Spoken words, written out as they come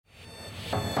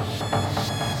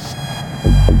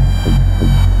It's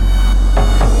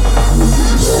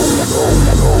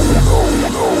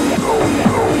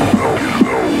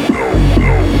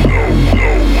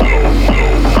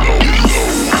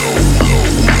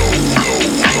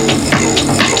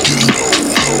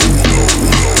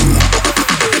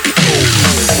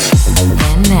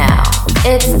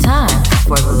time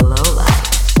for the Low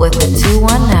Life with the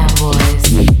 219 boys.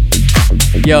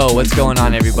 Yo, what's going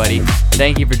on, everybody?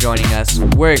 Thank you for joining us.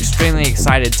 We're extremely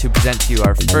excited to present to you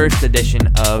our first edition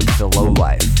of The Low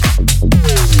Life.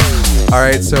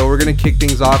 Alright, so we're going to kick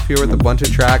things off here with a bunch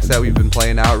of tracks that we've been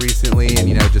playing out recently and,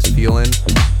 just feeling.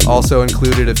 Also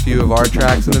included a few of our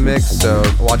tracks in the mix, so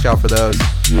watch out for those.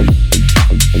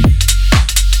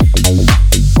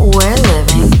 We're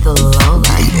living the low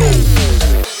life.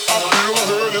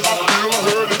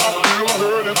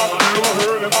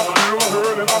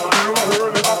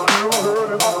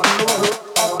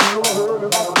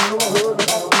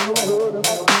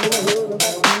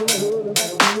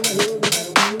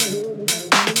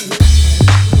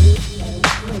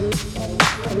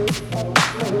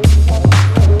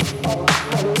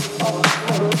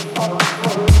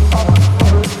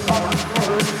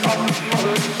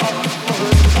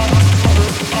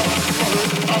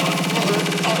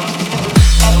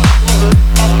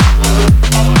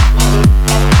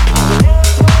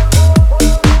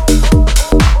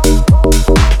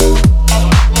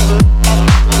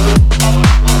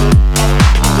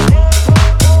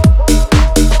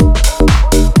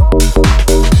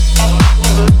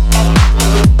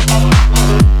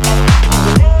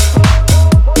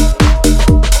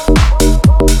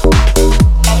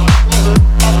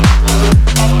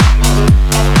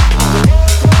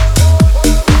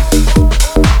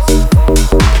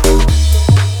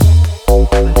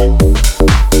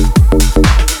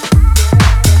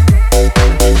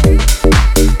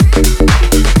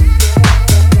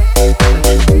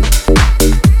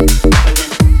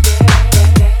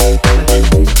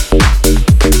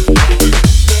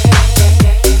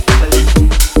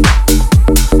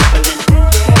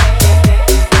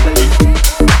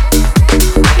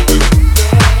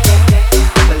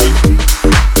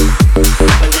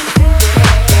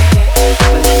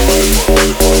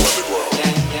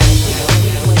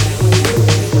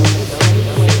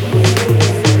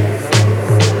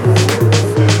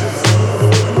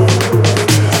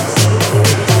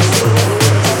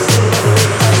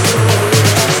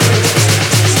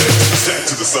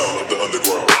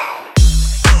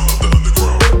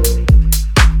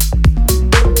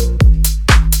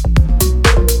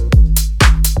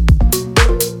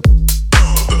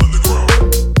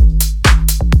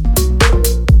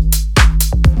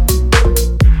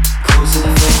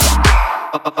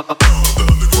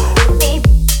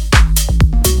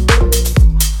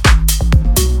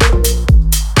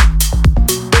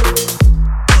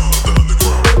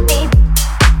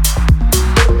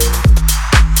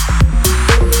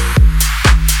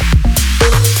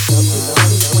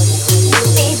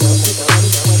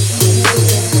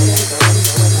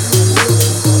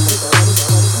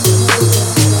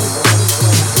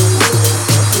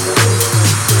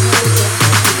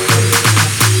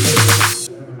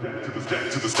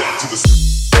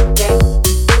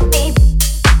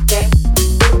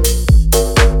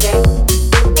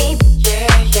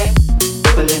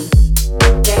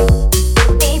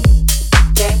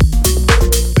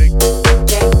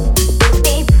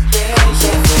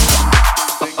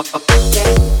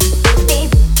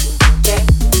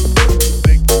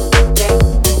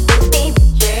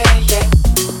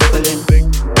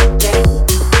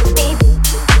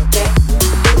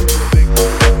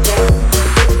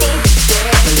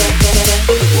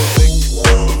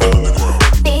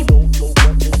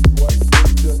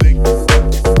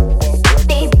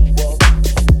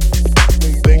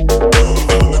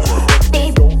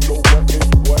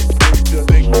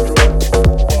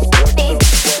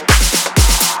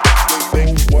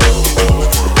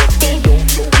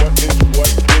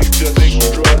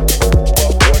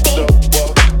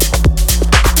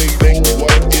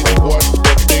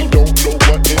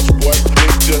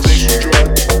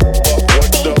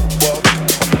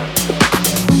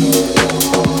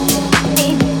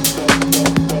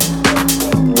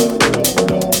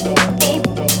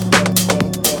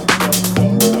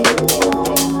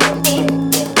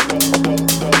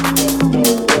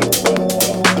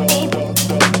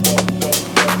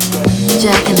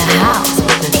 Jack in the house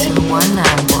with the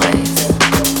 219 boys.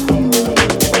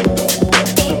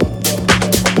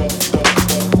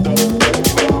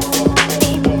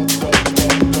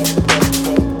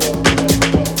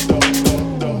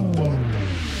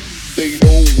 They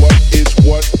know what is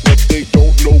what, but they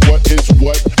don't know what is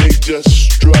what. They just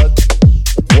strut.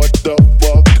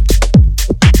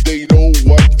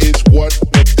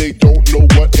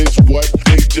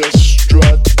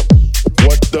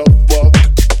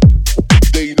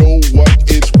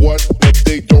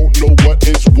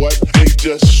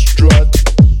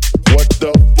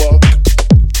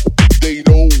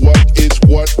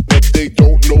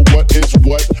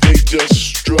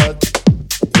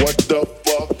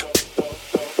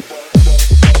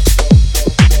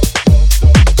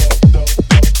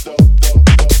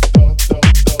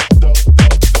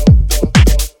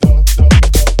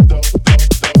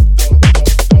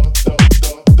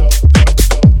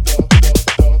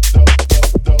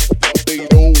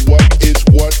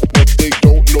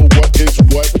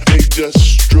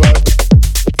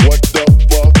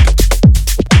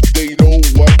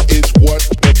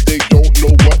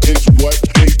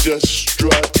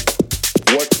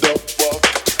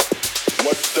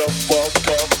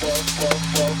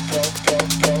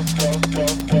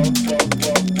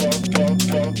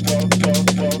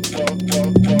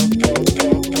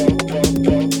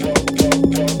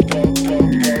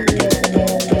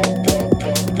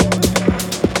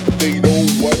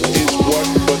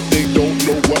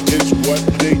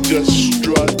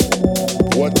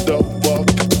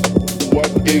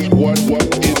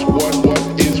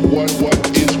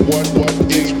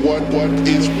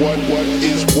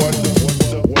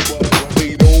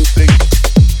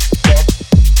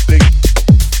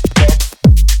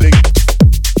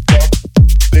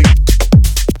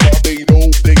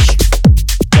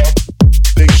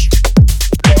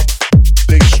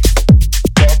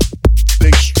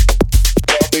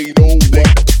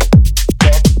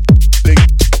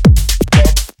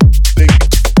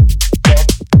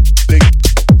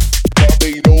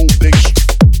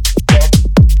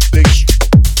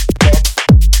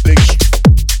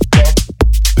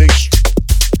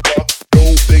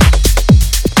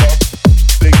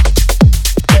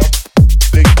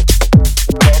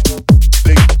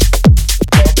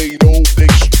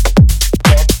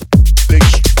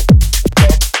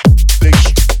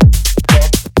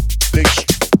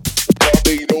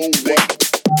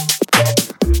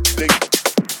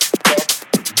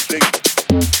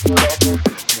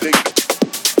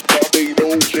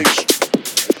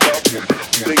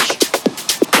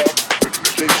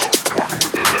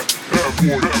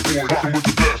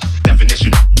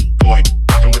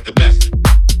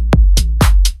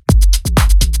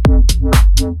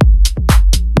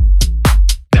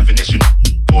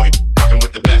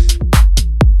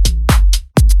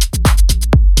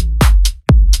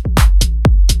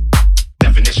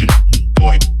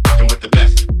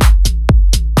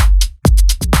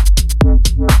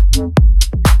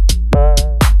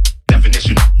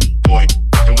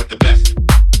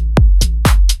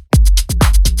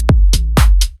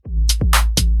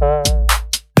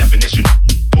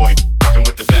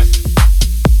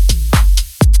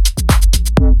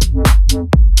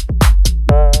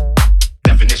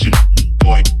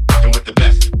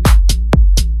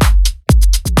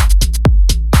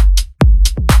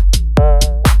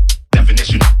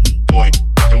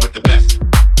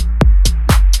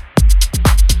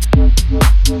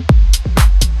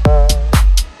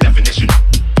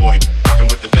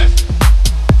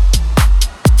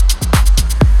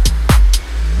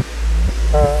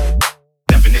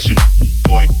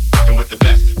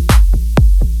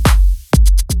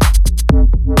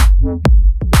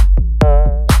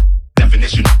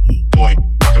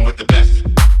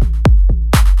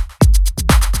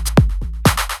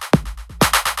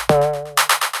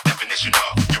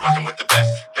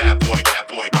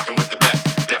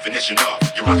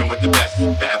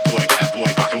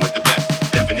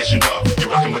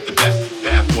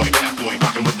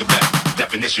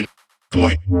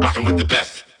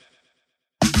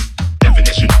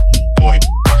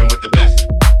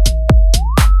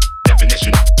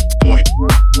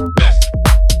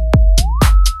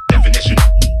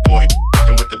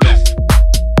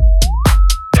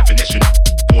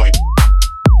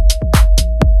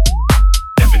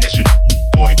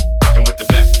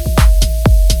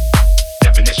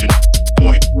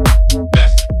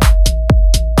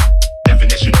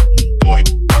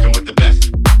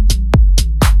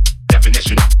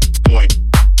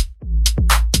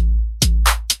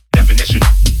 Definition,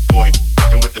 boy.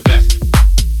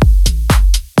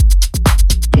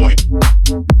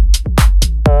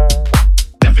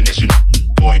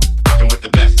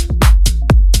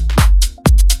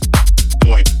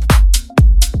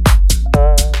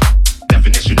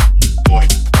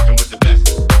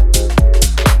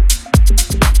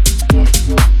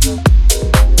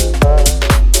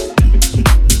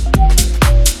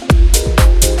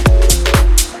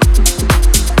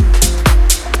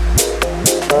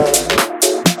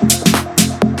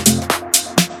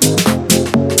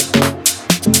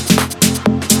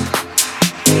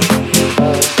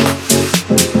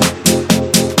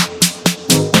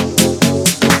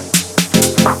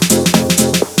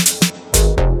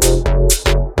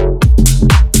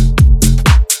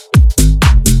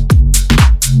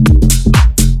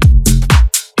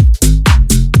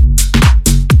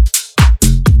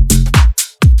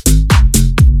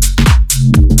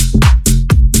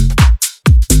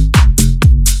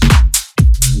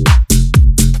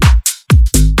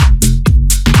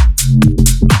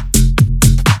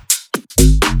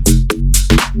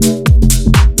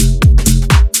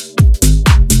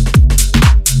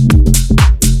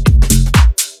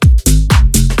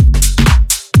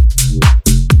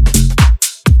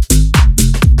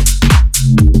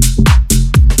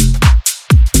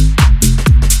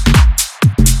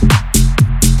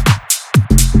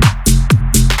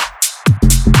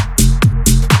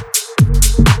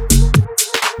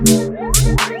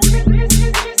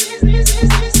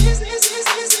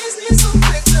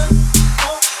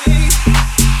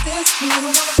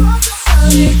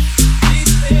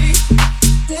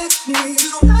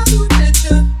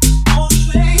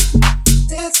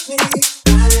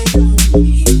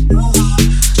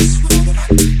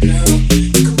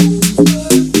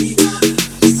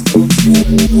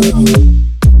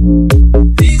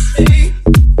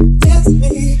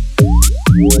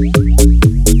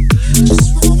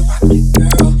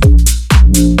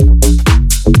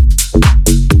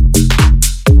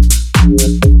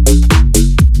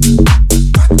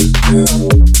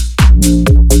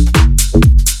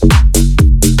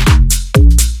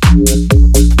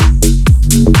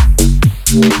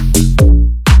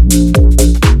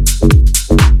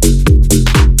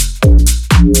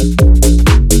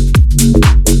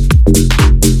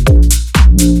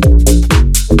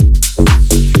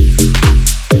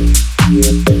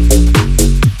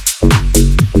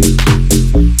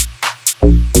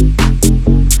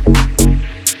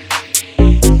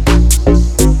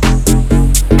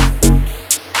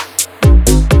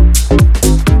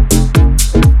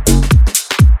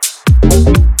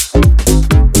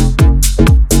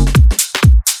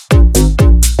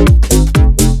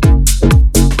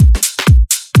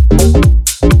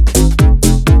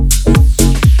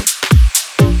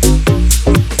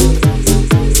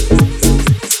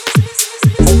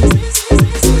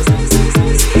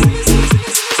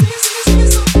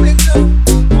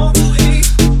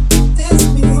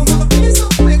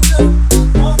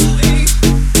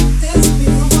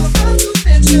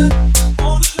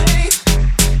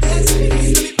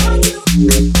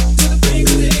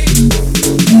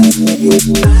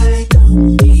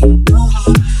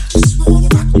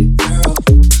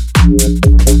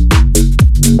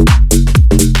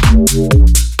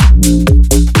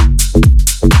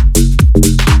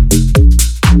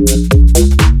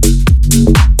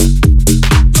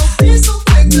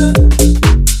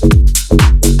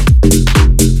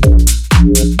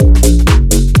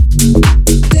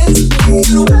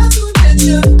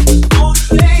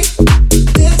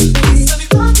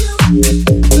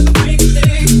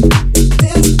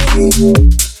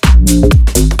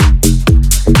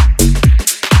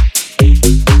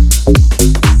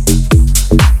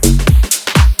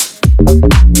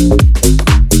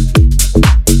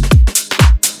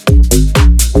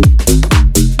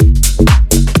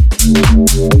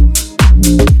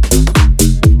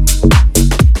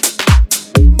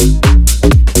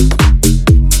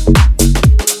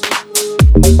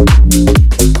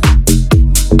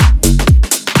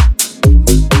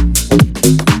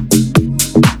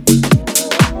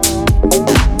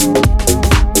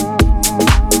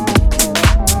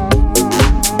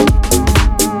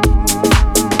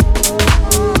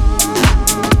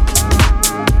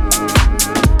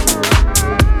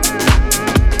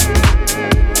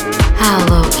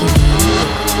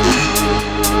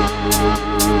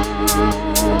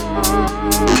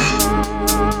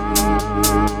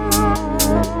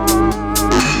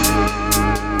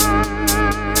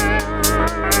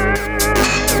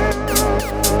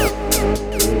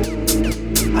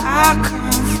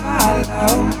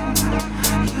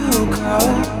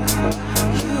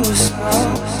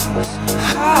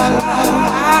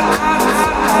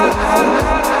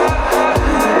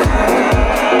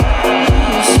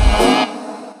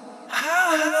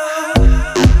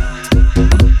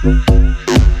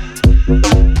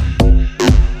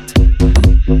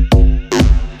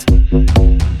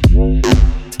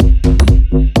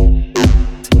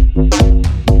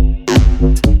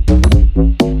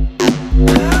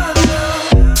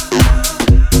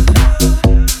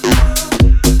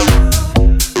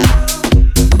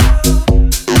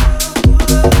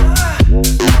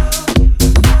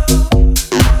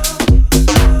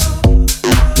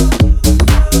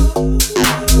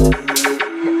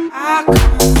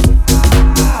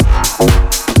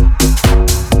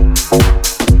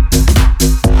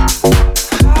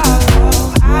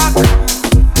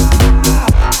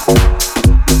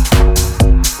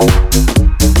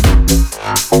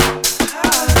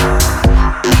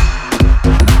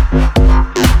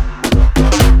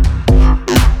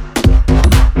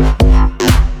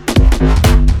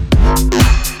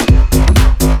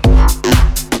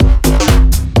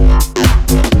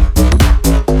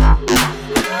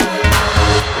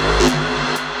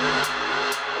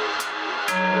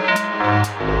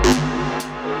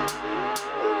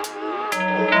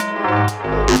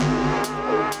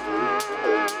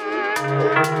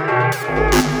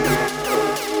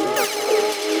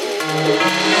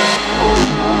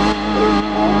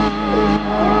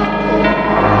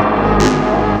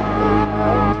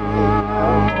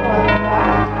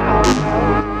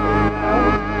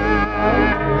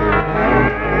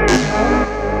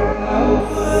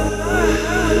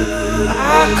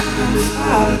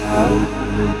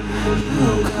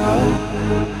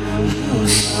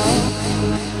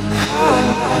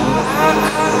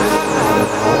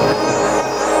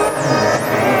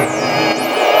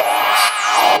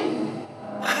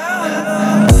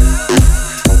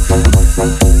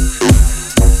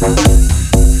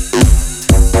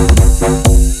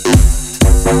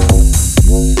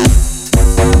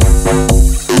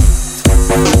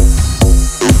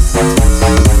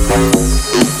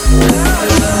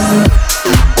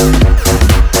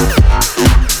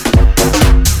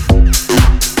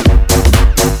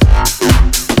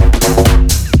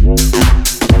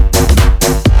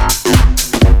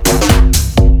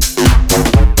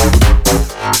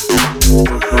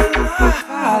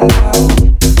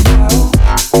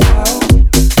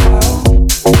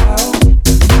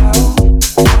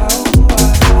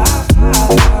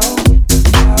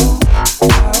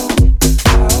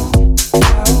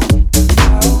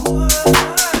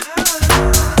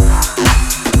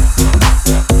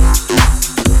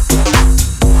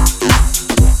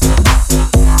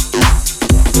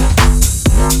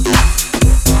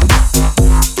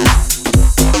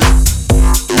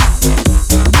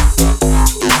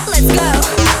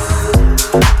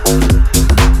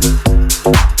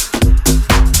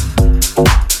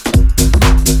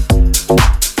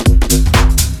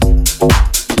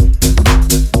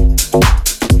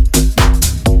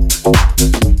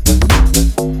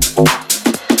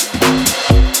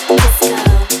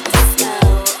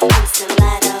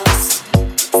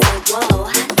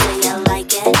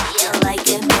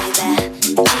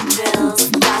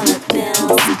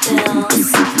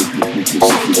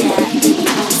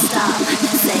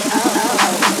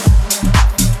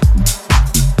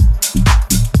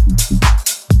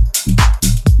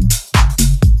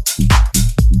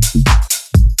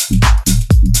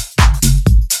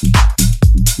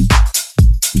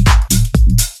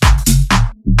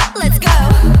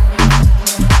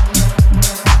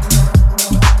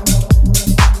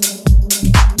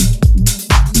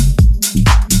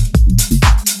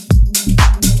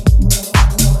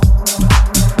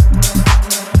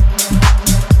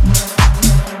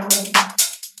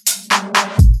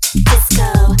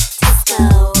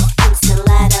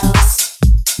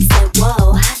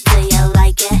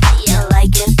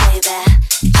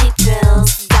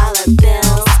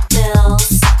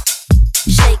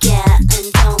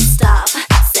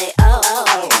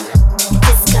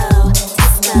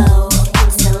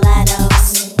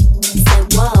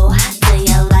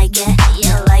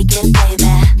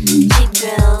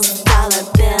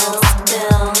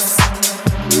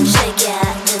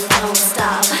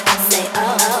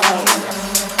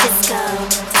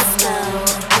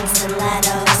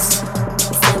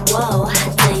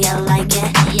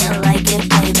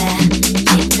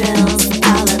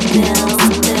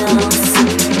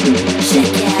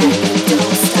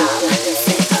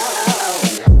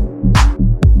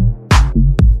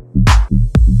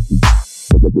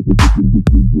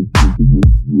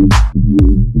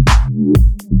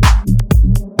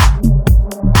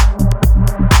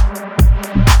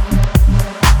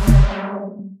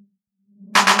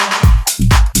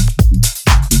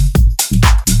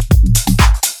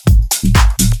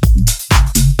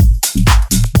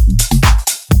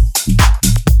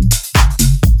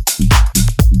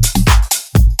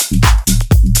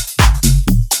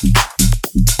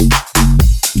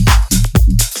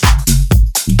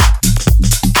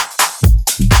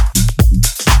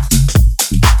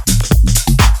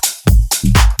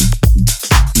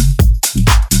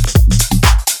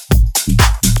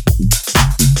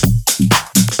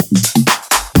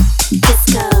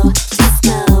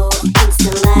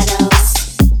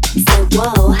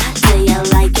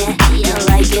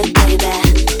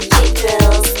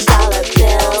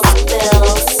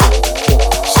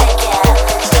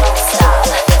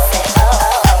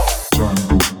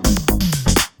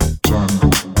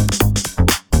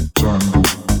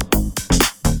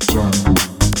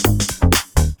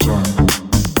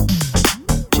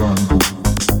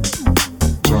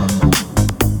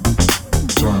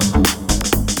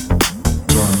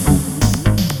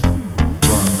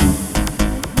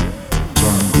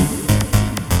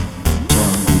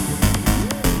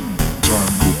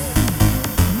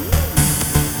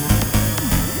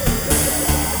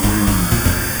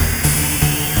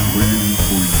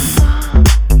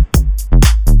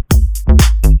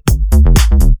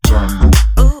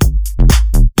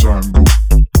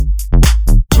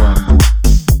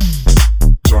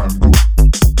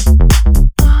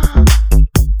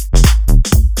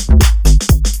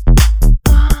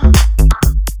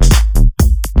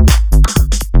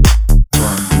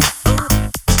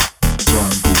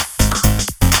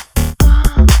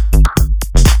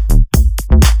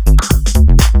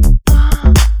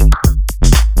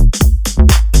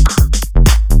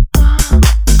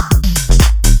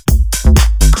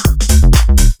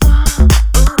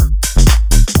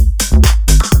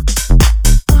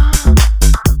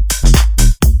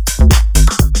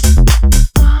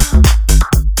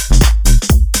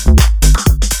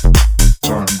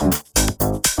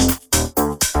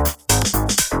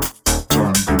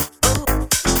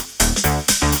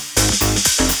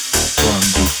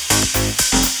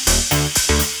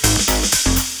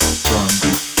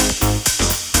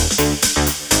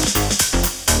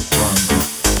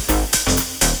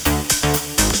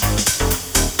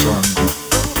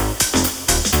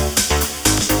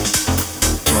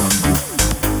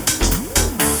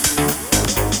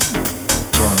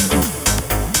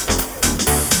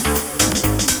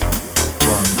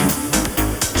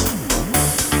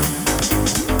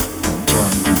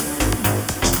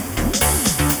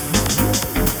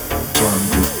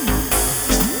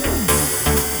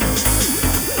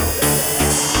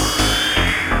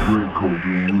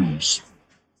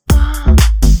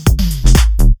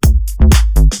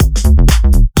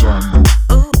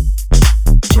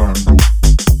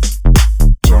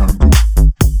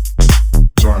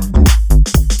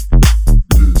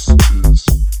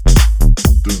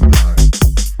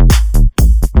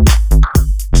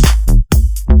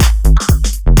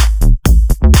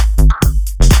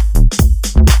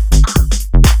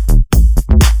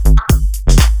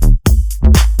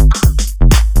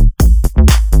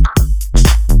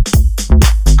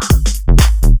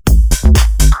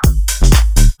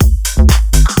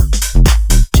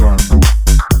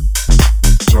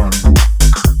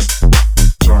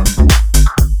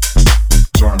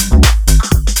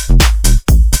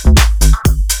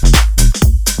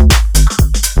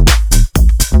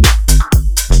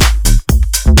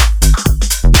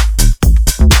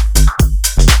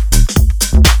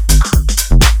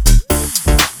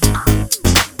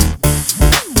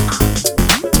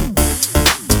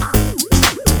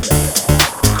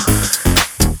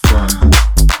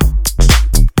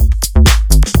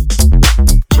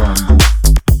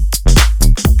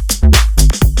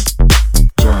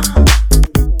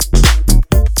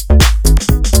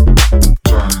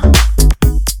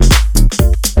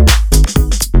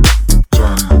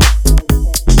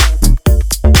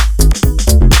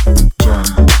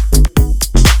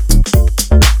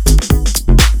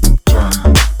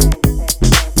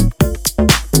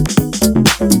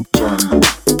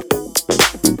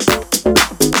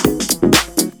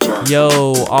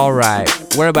 Alright,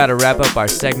 we're about to wrap up our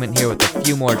segment here with a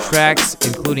few more tracks,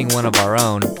 including one of our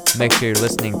own. Make sure you're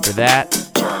listening for that.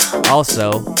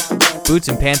 Also, Boots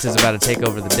and Pants is about to take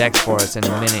over the decks for us in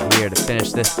a minute here to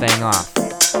finish this thing off.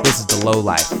 This is The Low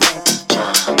Life.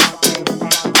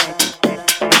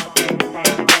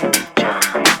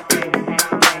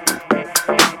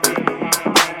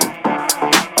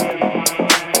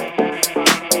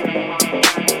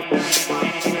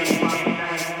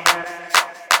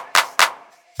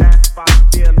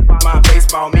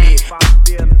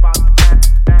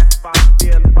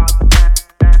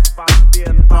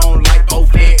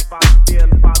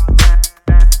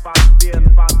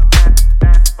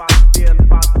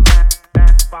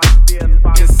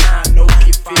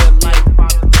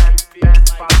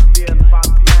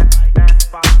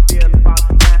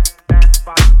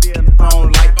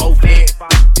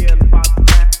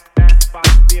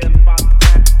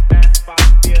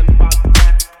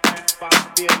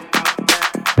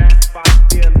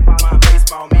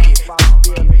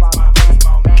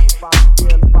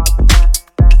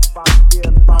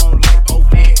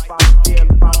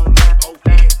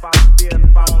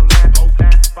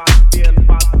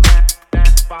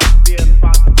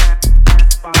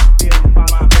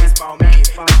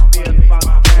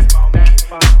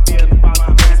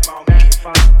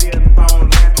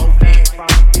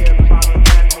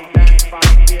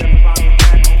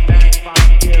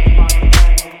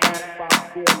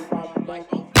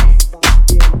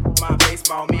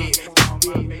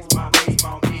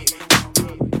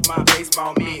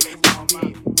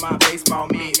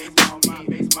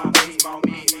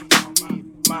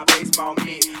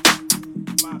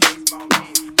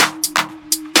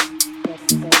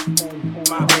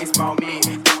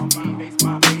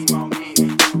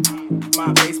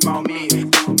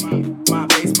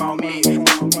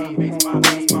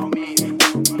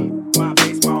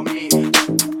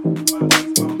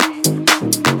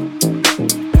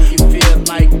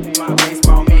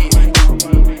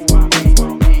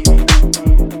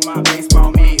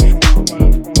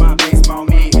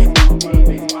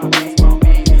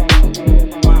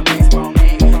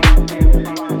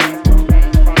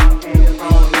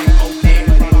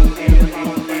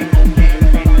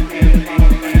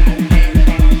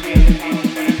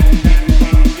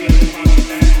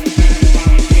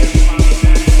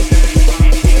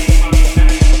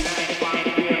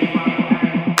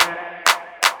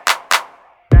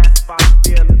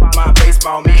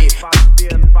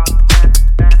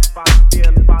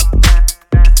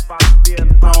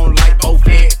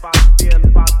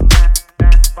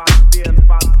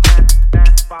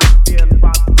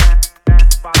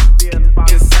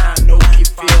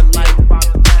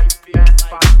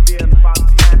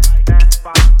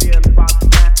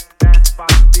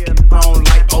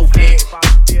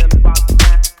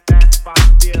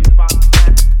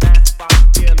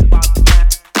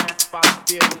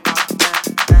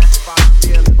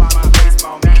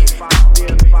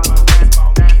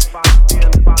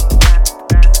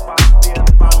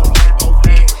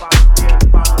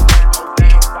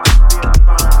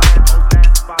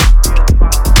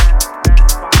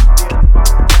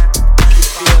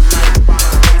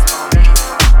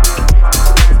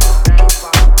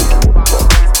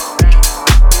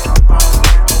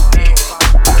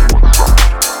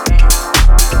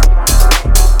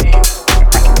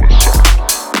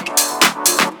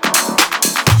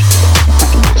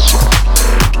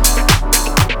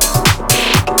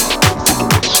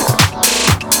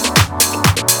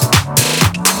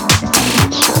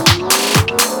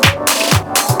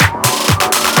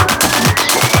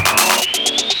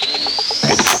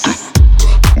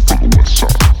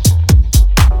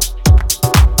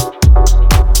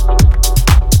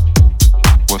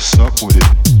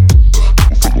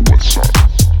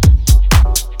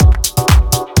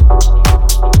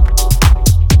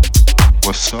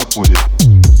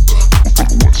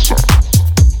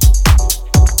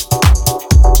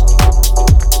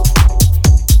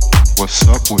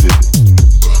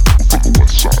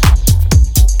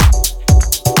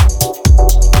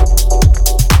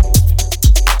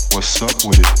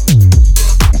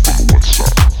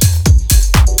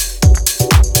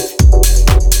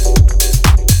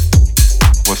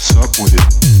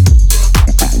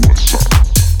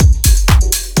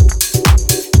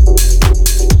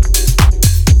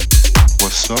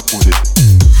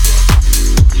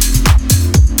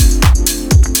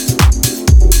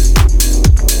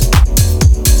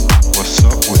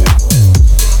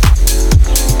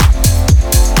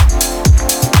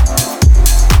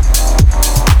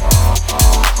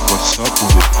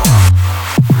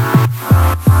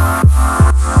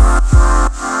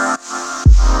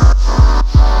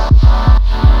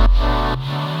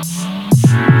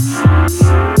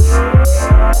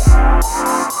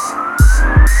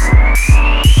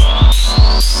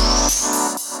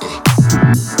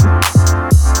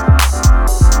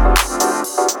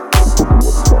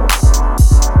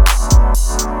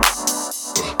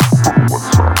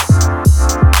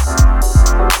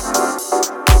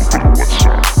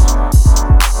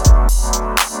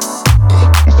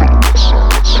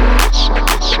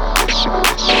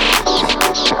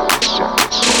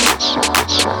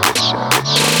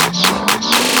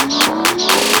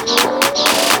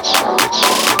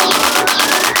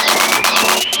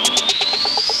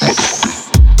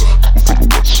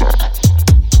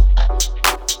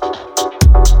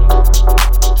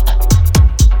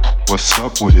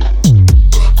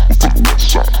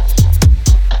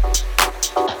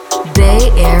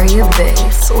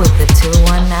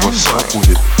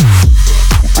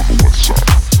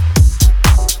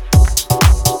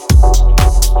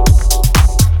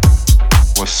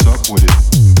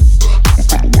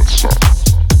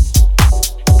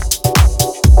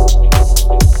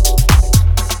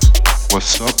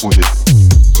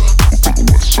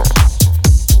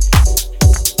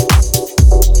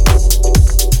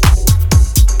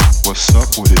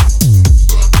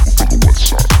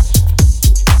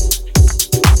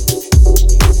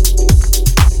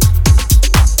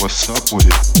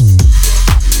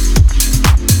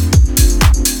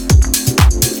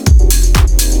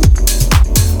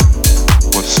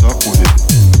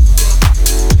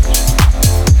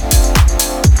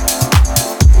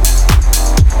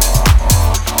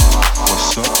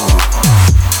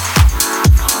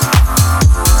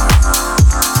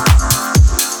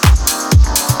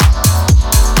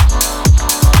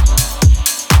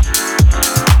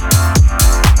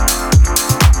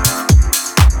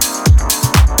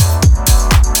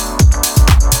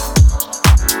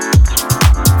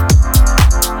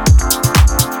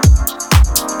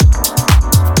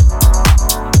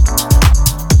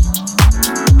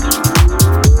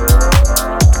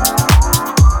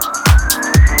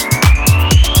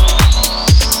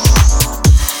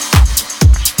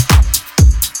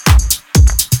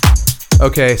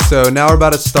 Okay, so now we're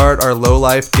about to start our Low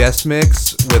Life guest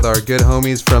mix with our good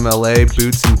homies from LA,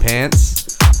 Boots and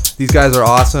Pants. These guys are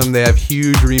awesome. They have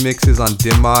huge remixes on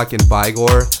Dimmok and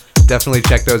Bygore. Definitely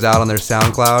check those out on their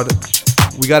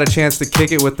SoundCloud. We got a chance to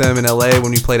kick it with them in LA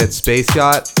when we played at Space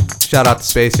Yacht. Shout out to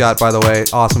Space Yacht, by the way.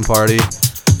 Awesome party.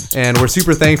 And we're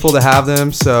super thankful to have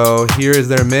them, so here is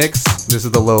their mix. This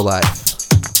is the Low Life.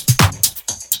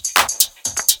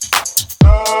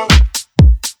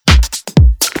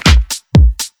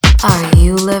 Are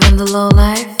you living the low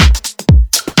life?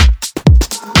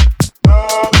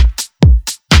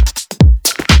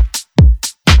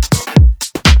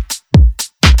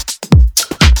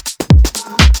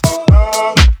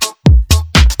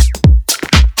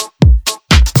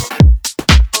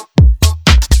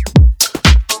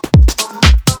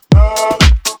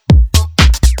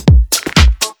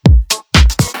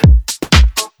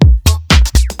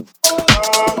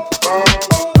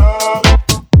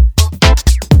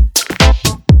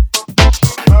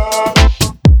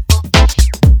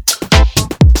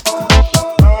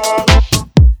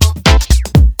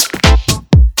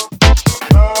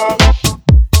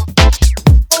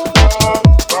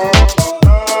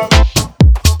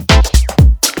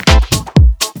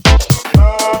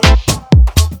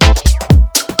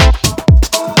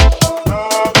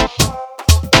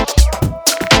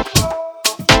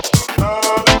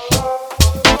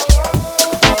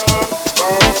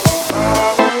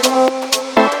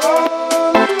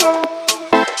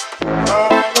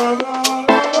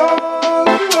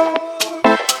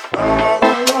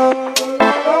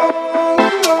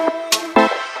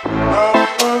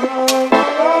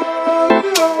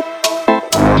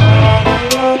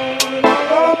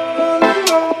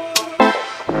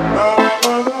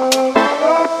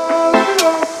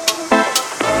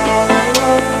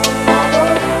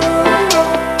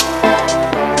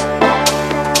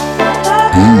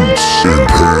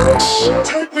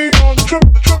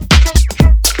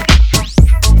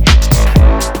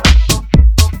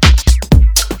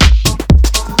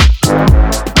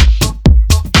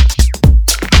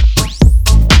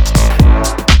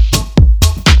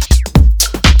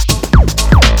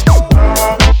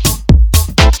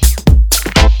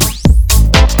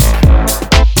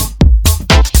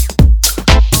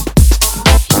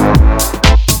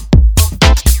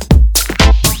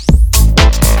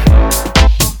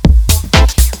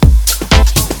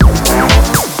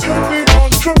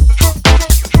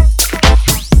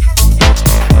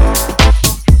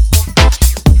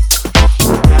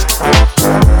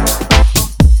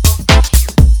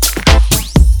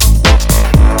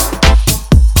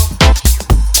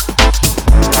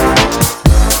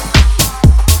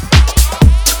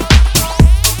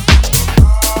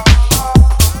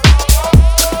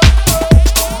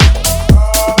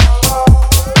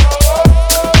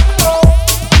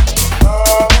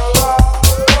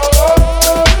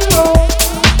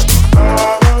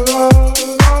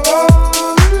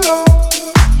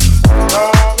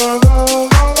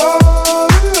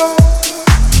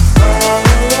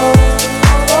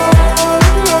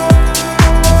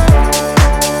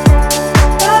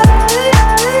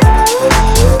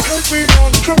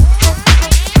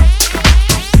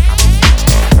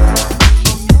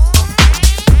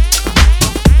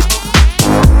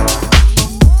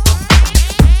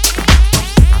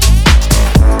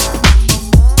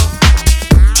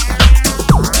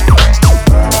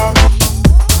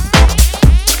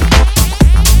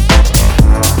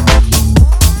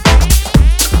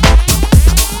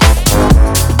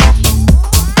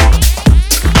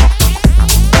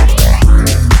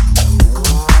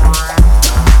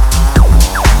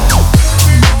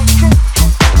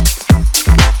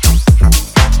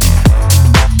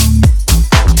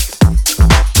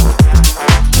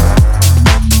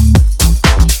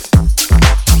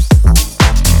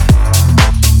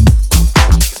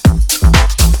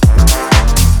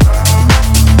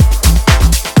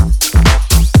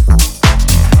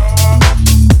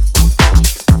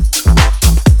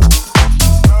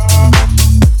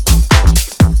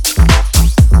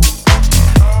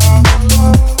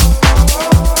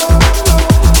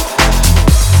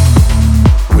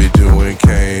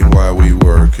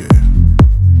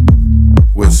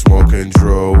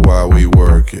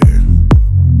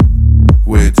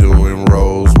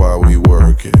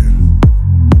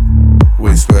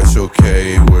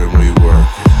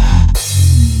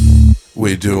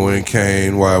 doing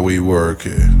cane while we work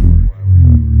it.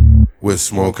 We're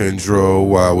smoking dro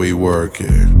while we work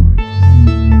it.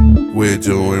 We're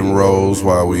doing rolls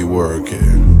while we work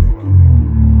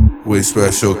it. We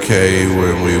special K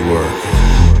when we work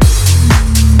it.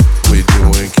 We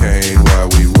doing cane while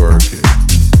we work it.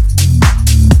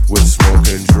 We're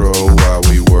smoking dro while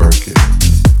we work it.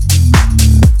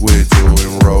 We're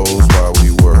doing rolls while we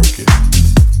work it.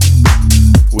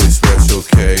 We special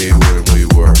K when we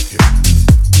work it.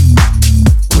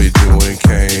 We doing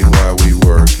cane while we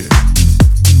work it.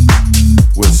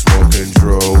 We're smoking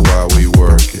dro while we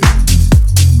work it.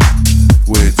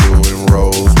 We're doing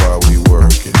rolls while we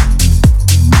work it.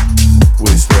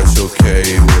 We special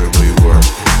K when we work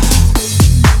it.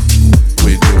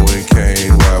 We doing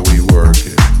cane while we work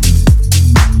it.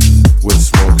 We're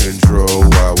smoking dro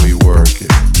while we work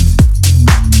it.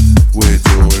 We're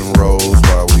doing rolls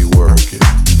while we work it.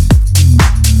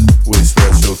 We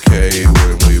special K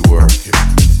when we work it.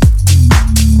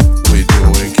 We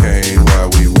doing cane while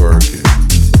we work it.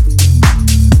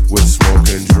 We're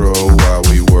smoking dro while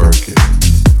we work it.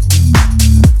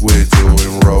 We're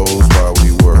doing rolls while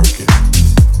we work it.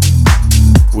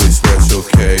 We special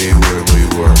K when we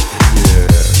work it. Yeah,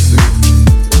 see.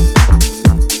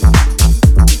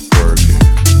 Work it.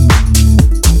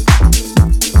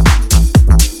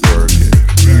 Work it.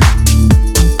 Work it.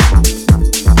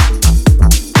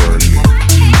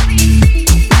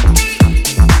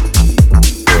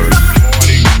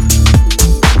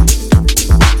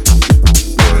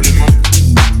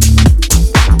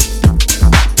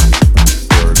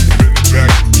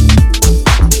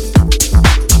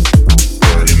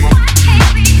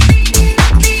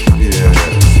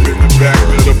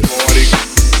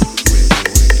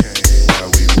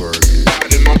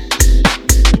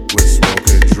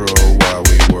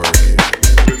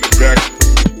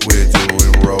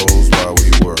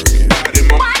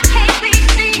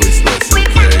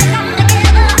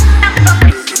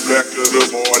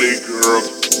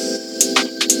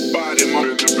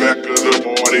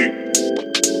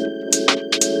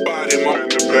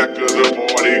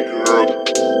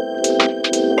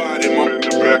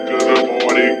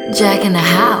 Jack in the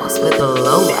house with the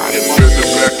low life. In the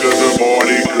back of the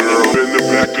body, girl. In the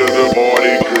back of the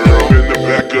body, girl. In the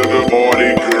back of the body,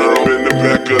 girl. In the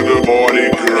back of the body,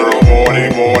 girl. Body,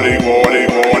 body, body,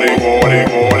 body, body,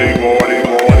 body, body,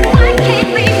 body.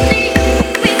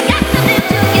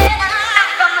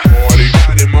 Body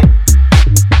got him up.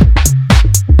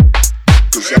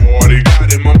 'Cause that body got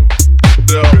him up. In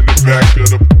the back of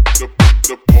the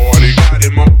body got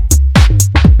him up.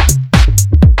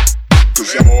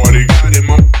 'Cause that body got him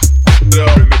up. In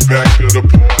the back of the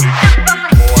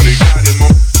party got him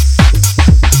up.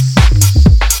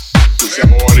 'Cause that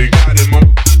body got him up.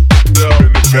 In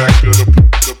the back of the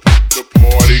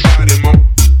party got him up.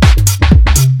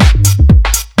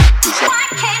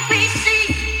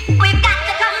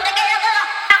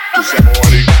 'Cause that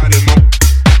body got him up.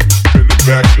 In the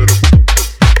back of the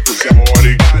 'cause that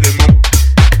body got him up.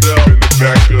 In the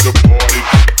back of the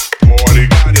party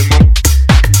got him up.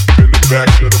 In the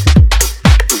back of the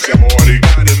 'cause that body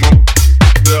got him up.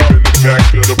 In the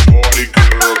back of the party,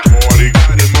 girl, party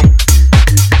got him up.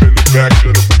 In the back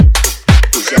of the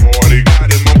 'cause that body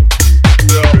got him up. In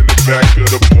the back of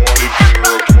the party,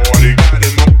 girl, party got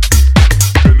him up.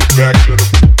 In the back of the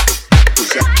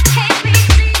 'cause that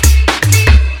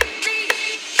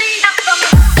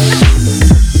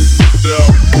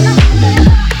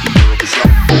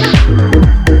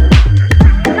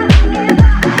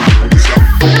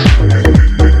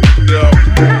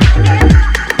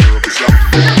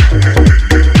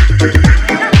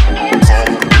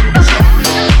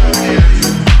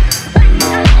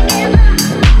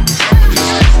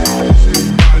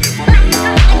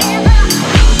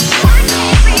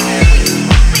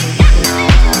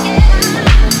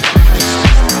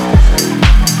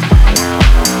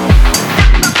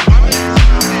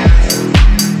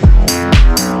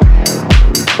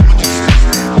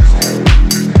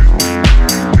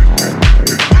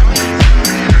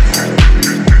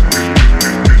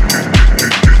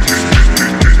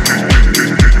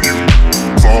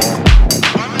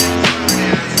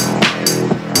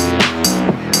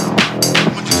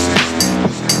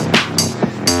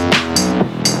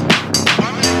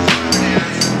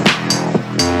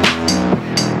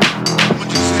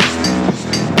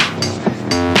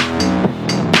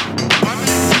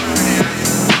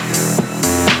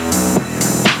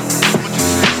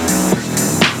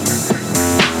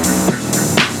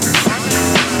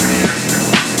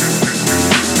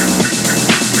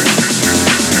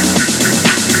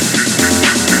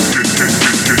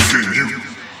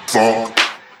funk.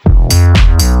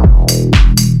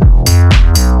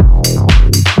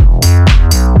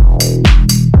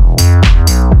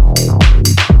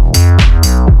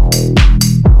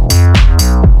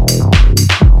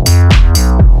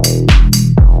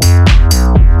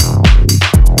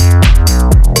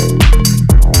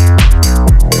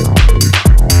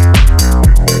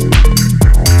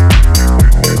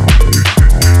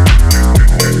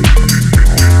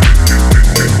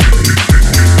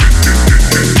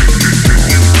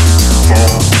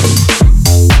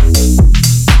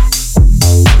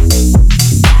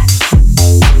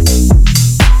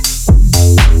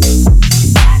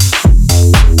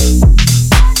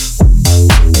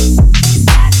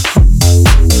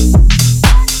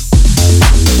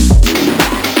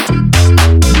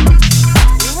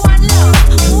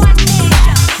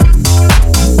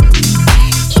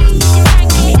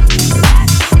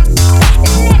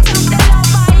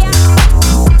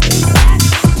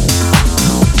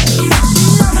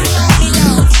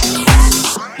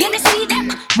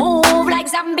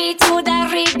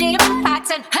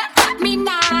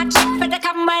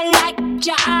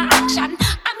 ja action.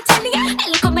 I'm telling you,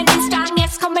 L coming in strong,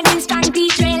 yes, coming in strong,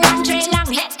 DJ Lang, Dre Lang,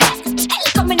 hey, hey.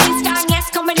 L coming in strong, yes,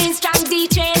 coming in strong,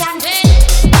 DJ Lang.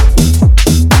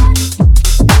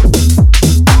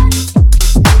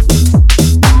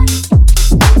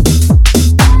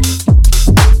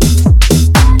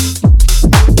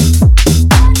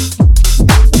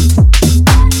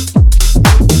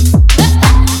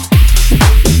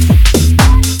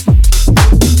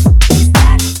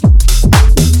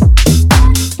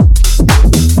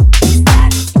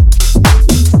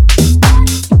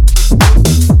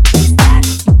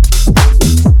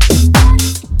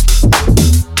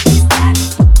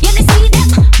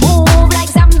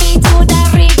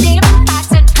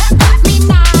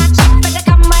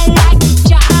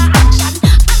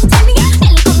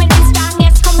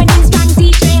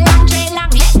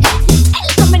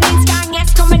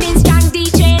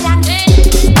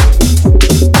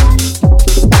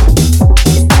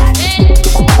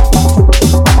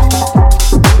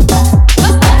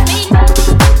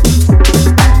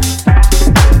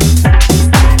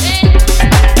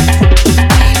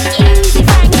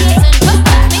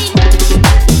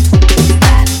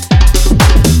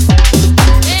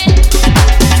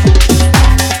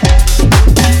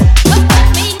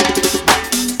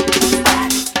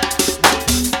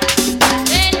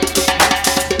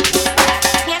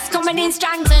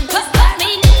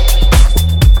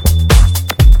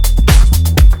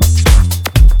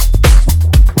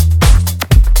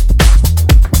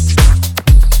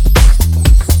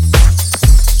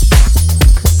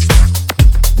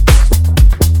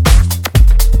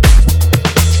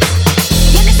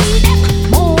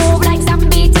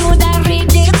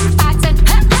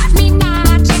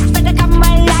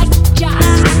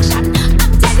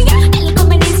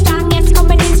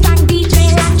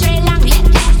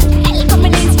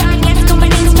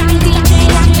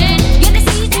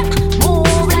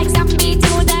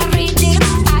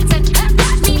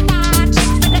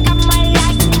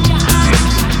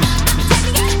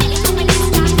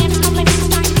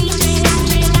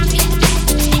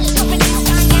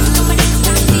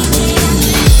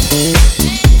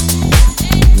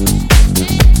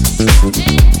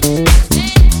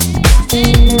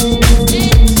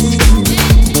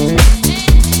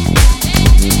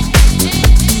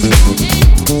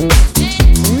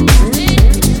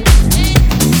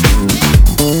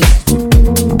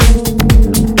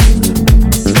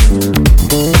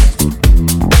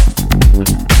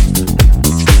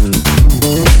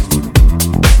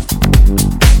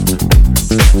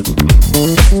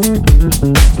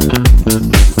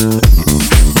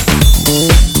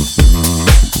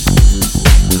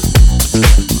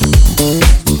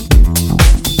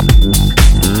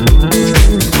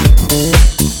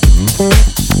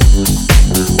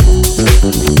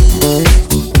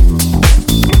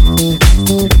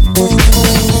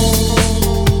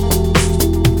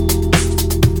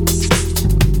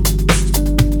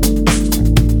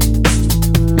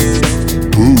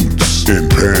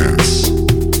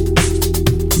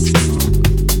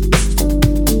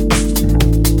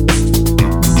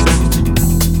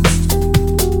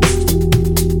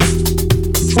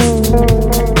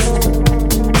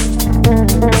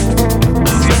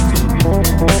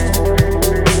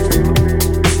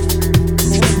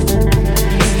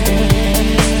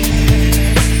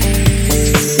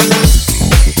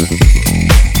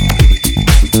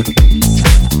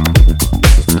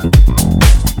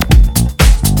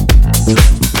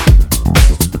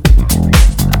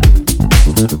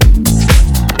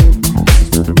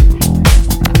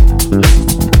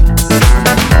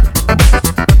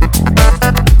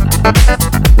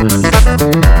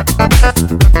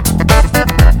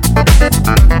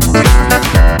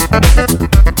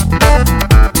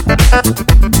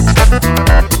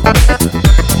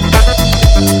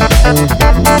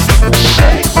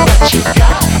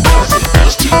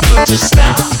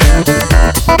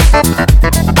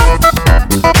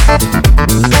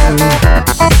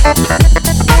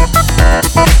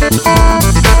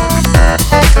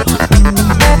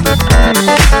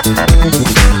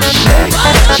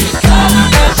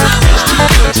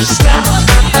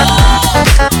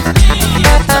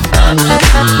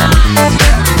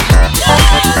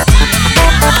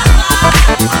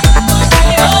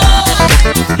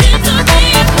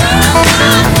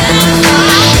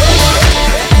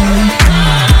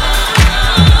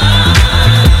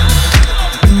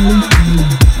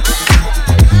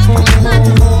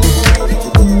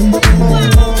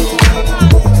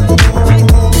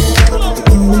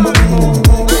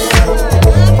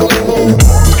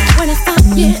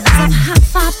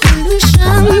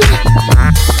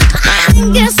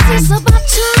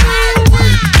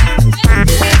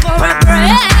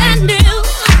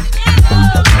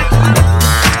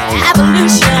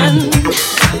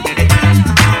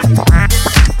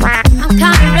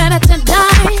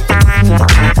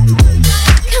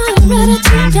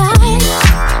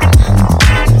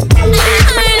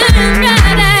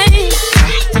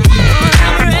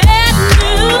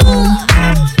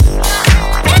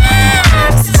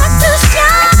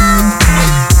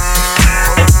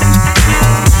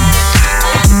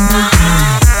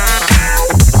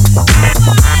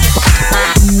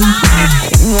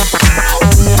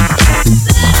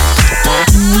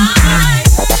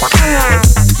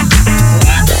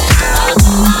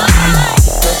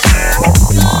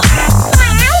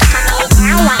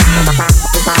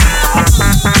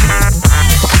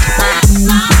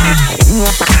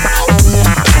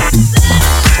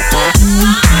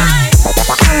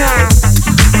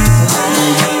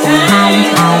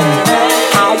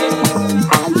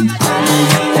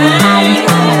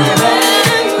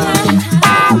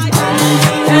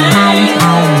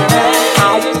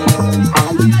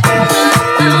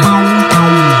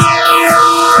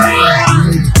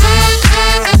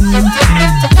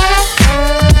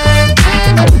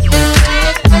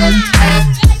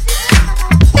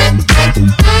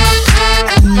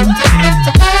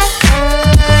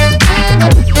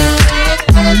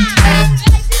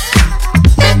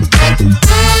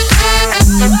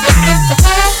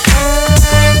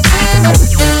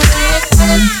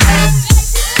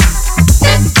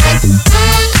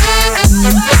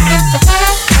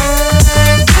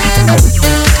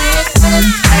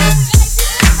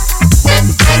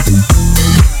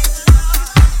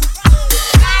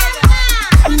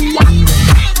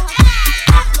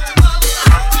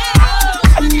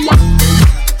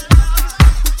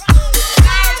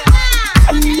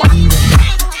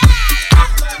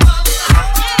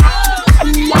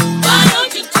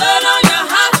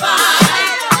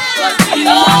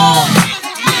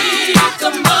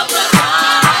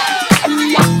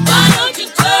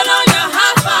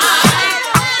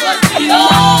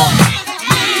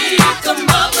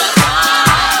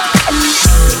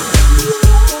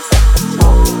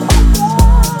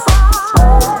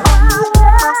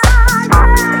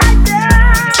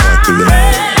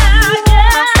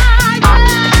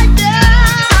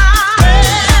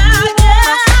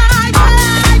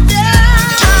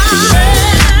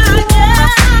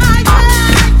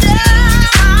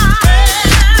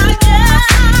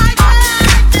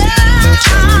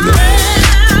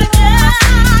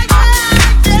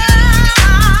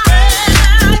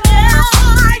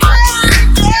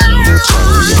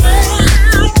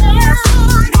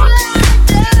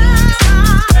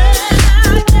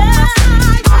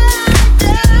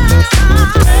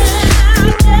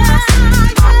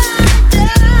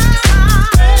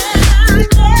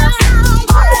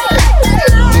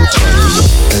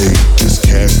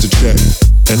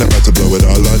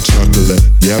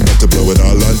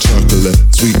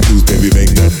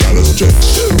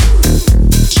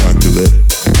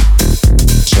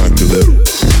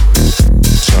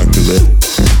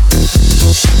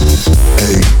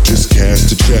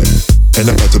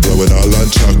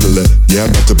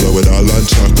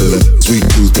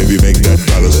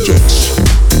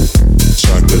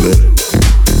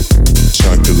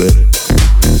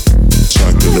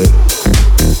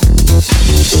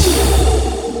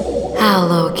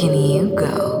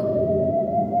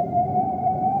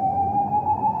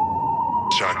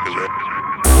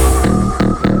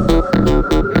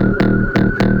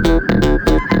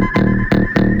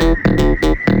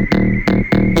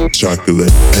 chocolate.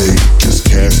 Hey, just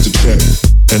cash the check.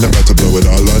 And I'm about to blow it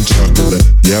all on chocolate.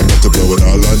 Yeah, I'm about to blow it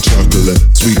all on chocolate.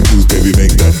 Sweet tooth, baby,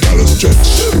 make that dollar stretch.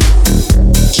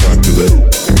 Chocolate,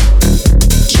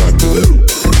 chocolate,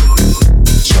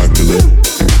 chocolate.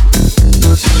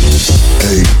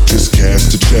 Hey, just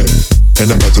cash the check. And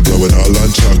I'm about to blow it all on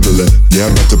chocolate. Yeah,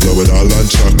 I'm about to blow it all on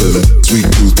chocolate. Sweet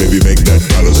tooth, baby, make that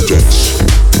dollar stretch.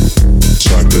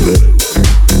 Chocolate,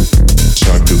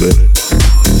 chocolate,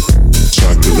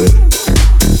 chocolate.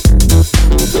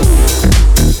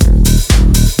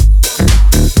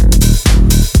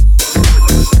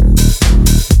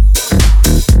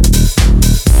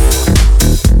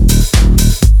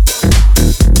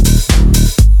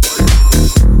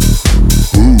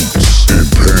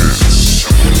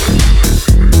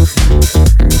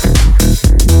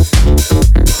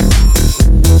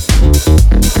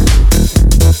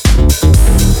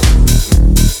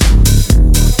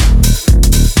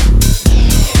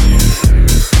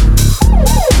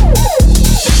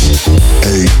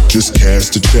 Just cash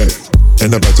the check.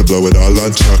 And I'm about to blow it all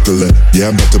on chocolate. Yeah,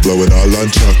 I'm about to blow it all on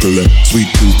chocolate.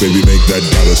 Sweet tooth, baby, make that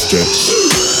dollar stretch.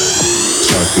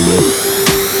 Chocolate,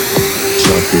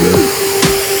 chocolate,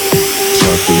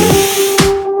 chocolate.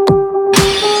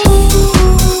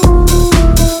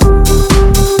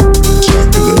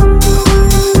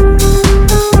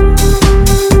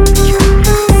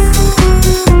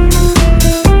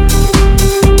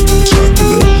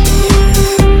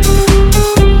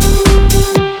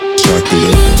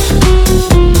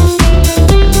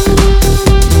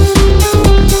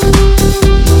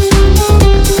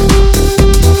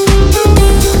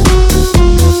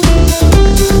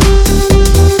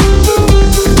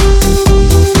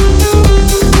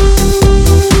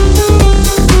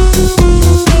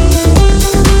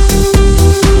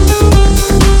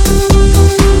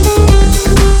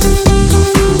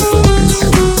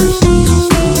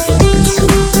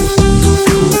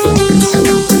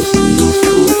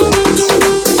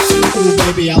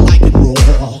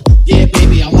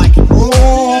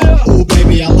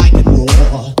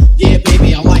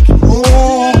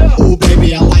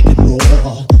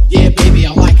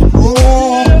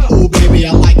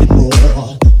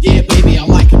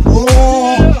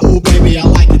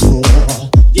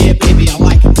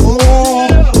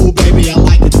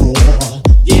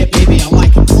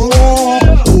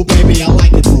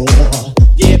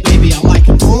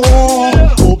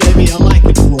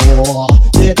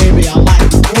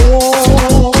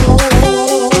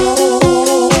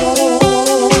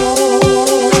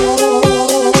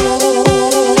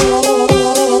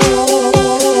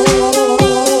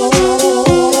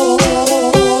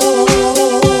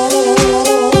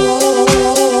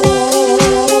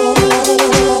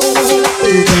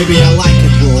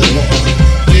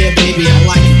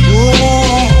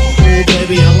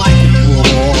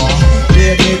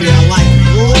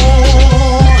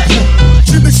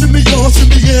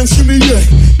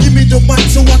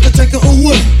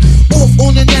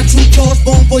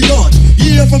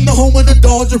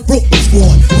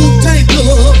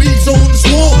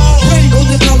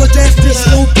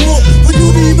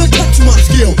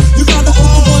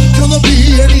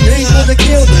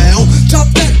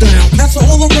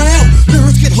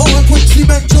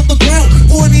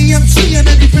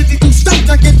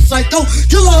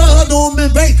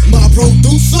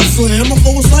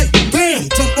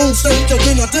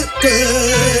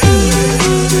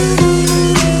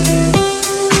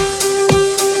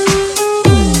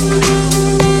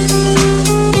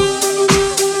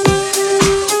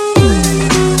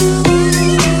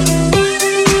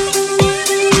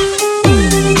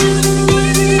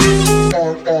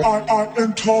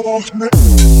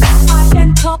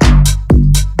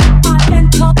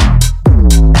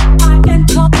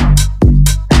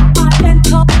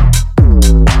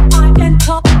 I can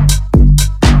talk.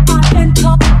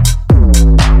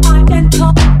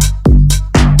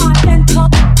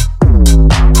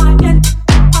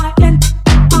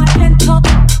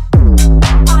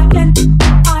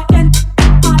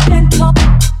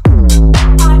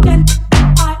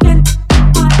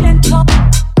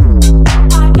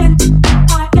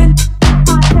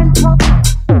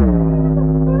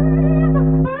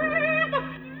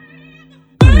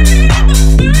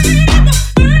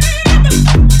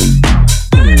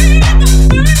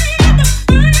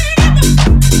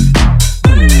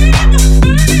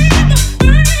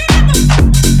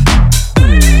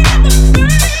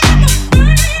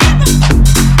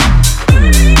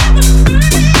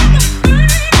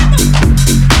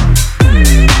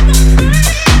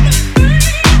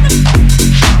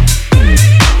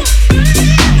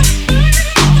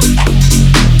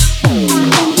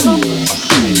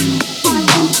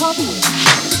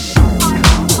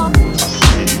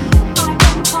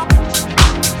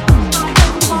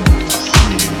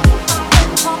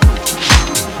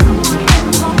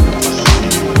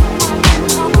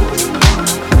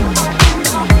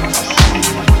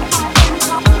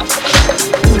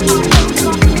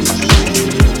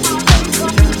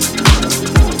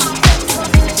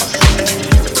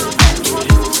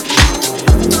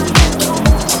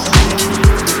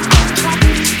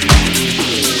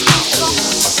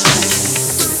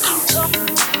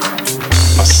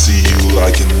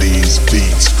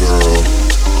 beats, girl.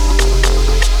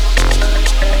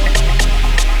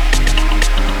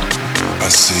 I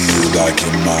see you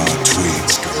liking my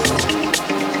tweets, girl.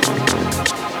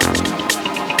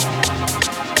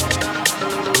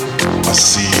 I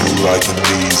see you liking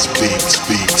these beats,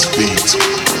 beats, beats.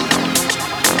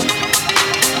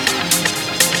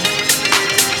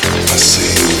 I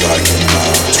see you liking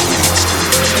my tweets.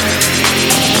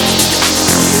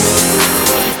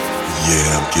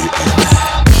 Yeah, I'm getting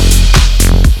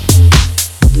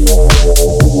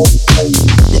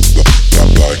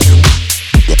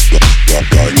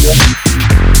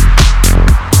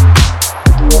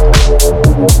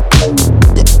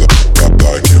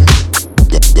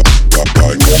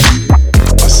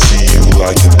I see you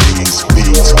liking these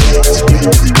beats, beats,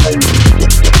 beats.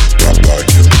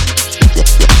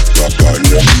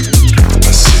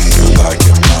 I see you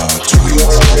liking my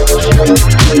tweets.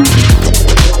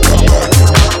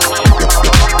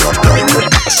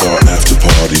 I saw after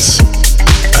parties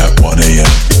at 1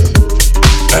 a.m.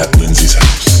 at Lindsay's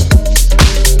house.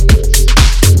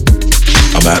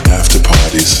 I'm at after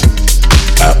parties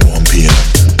at 1 p.m.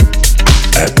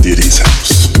 at Diddy's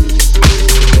house.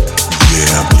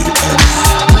 Yeah, I'm getting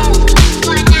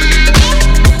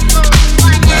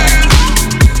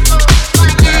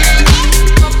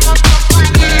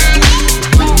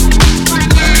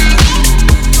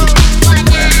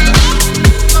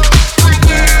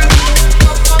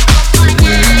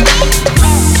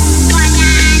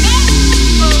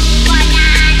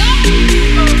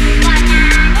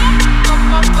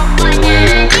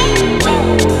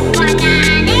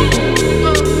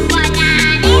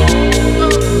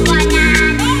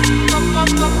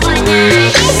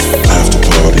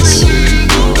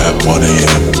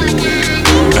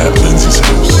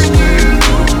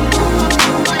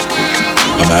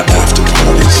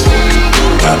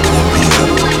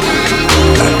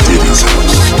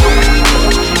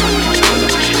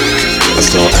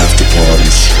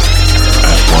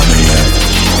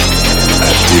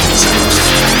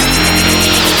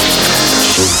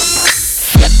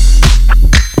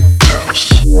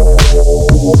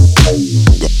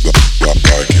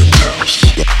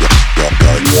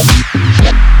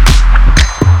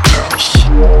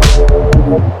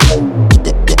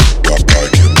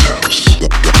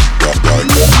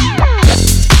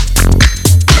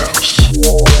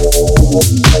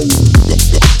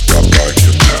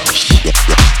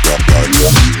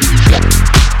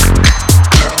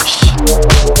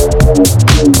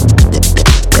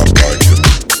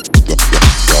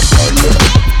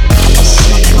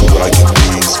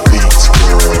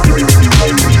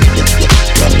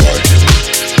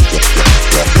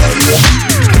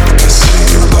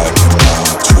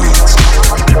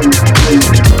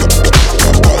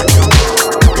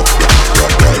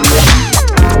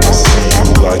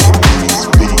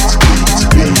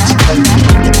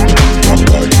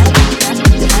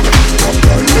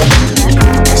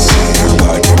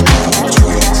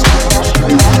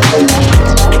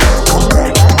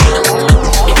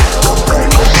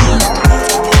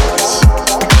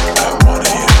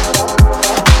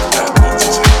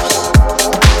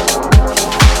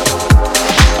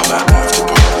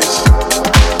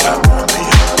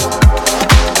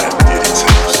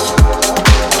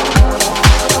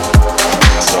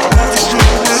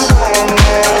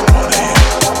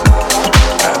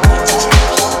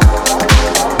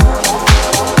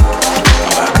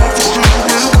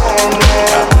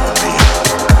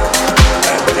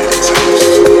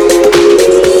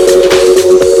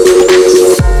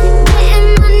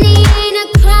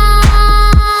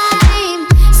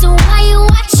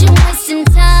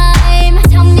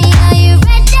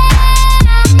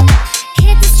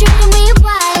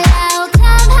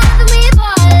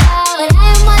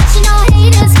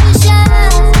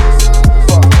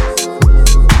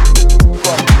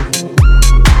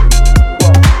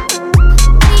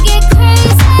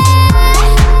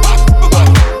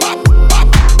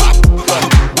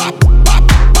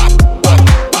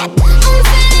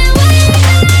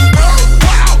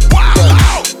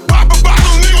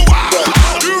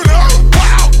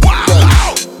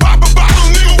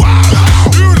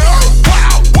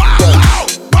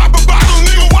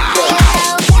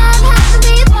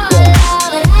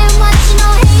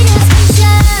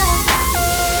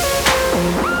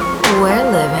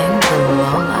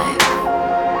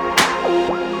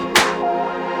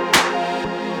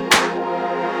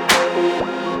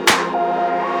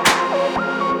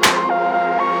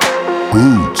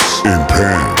Boots and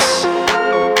Pants.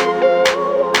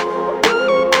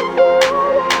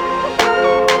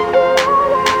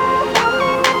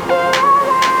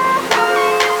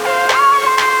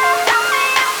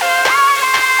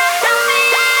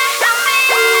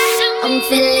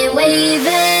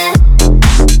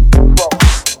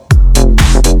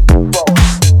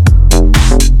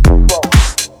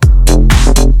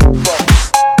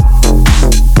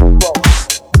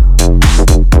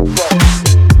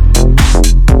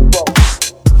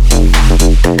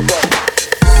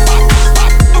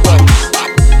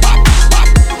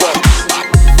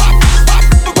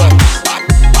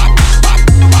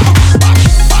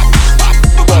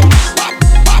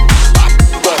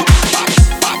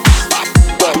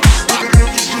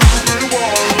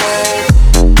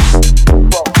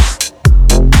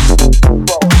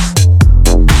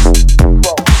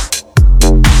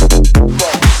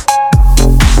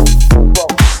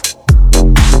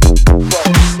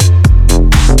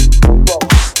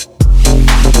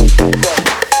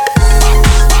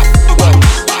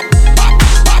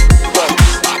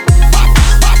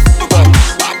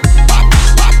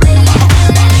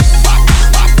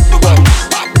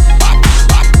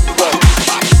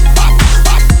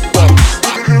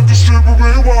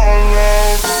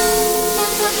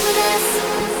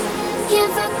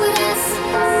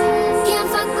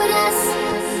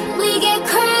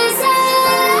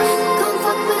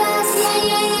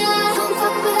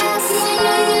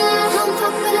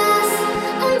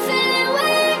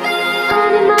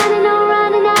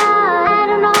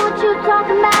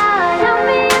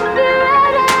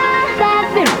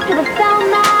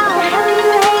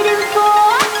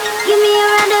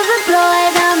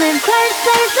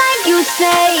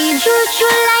 True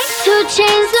like 2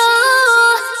 Chainz,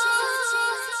 oh.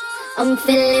 I'm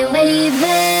feeling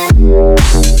wavy.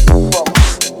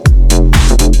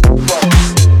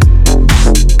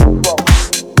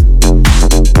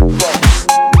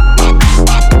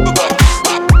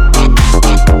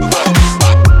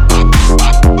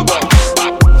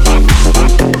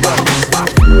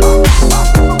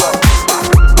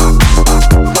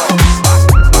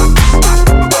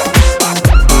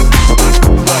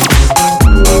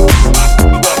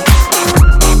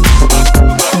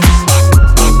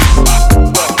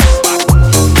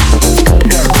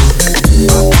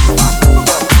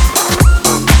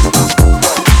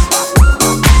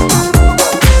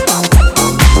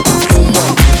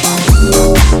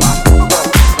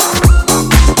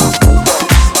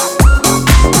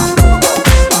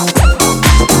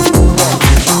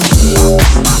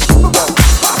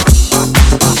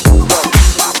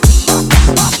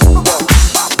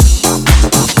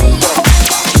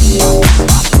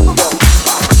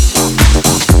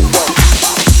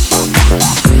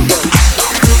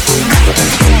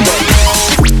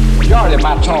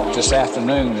 This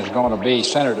afternoon is going to be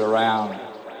centered around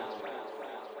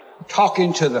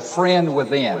talking to the friend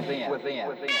within.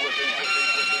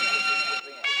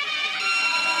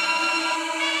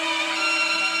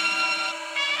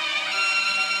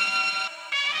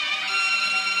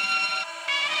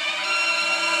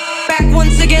 Back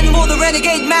once again for the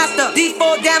Renegade Master.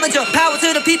 D4 Damager, power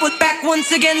to the people. Back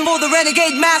once again for the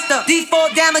Renegade Master.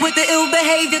 D4 Damage with the ill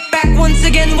behavior. Back once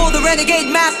again for the Renegade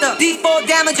Master. D4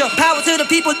 Damager, power to the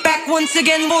people. Back once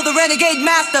again for the Renegade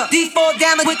Master. D4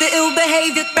 Damage with the ill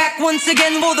behavior. Back once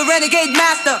again for the Renegade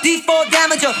Master. D4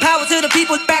 Damager, power to the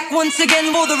people. Back once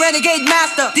again for the Renegade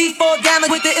Master. D4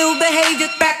 Damage with the ill behavior.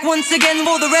 Back once again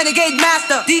for the Renegade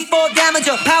Master. D4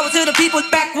 Damager, power to the people. Back once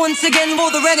again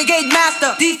for the Renegade Master. D4 Damage with the ill behavior. Back once again for the Renegade Master.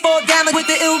 D4 Damager, power to the people. Back once again for the Renegade Master. D4 Damage with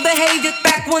the ill behavior.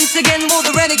 Back once again for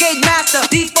the Renegade Master.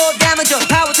 D4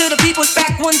 Damager, power to the people. Back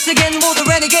once again for the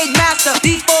Renegade Master.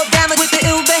 D4 Damage with the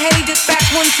ill behavior. Back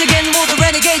once again for the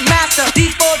Renegade Master.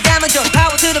 D4 Damager,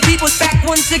 power to the people. Back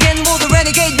once again for the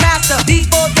Renegade Master.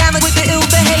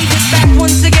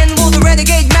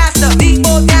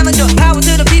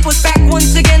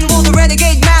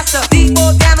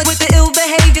 D4 Damage with the ill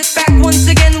behavior. Back once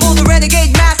again for the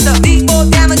Renegade Master.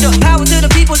 D4 Damager, power to the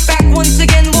people. Back once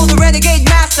again for the Renegade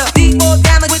Master. D4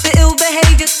 Damage with the ill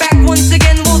behavior. Back once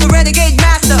again for the Renegade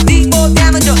Master. D4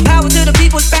 Damager, power to the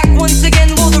people. Back once again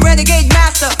for the Renegade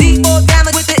Master. D4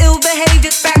 Damage with the ill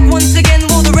behavior. Back once again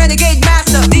for the Renegade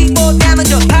Master. D4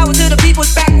 Damager, power to the people.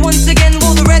 Back once again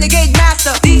for the Renegade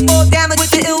Master. D4 Damage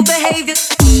with the ill behavior.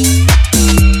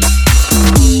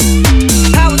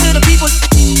 Power to the people.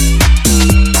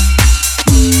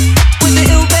 With the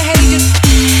ill behavior.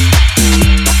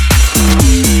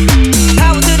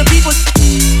 Power to the people.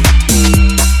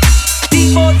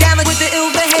 D4 Damage with the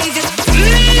ill behavior.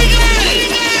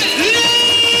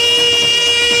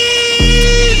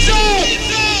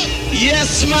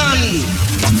 Yes, man.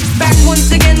 Back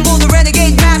once again for the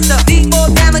Renegade Master. D4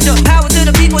 Damager, power to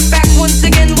the people. Back once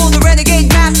again for the Renegade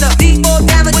Master. D4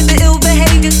 Damage with the ill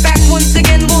behavior. Back once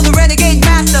again for the Renegade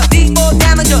Master. D4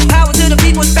 Damager, power to the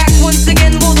people. Back once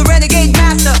again for the Renegade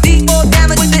Master. D4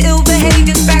 Damage with the ill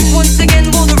behavior. Back once again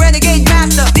for the Renegade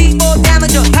Master. D4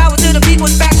 Damager, power to the people.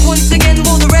 Back once again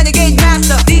for the Renegade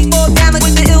Master. D4 Damage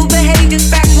with the ill behavior.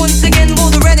 Back once again for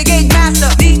the Renegade Master.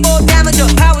 D4 Damager,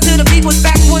 power to the people.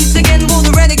 Back once again for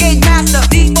the Renegade Master.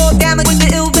 D4 Damage with the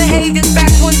ill behavior.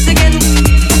 Back once again.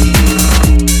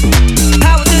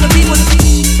 Power to the people.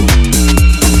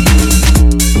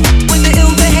 With the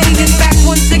ill behavior. Back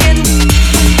once again.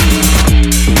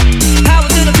 Power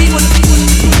to the people.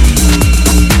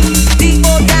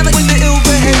 D4 Damage with the ill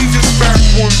behavior. Back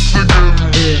once again.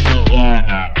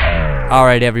 All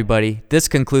right, everybody. This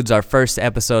concludes our first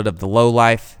episode of The Low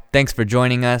Life. Thanks for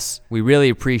joining us. We really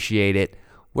appreciate it.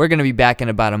 We're going to be back in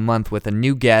about a month with a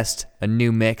new guest, a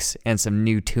new mix, and some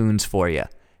new tunes for you.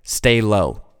 Stay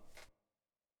low.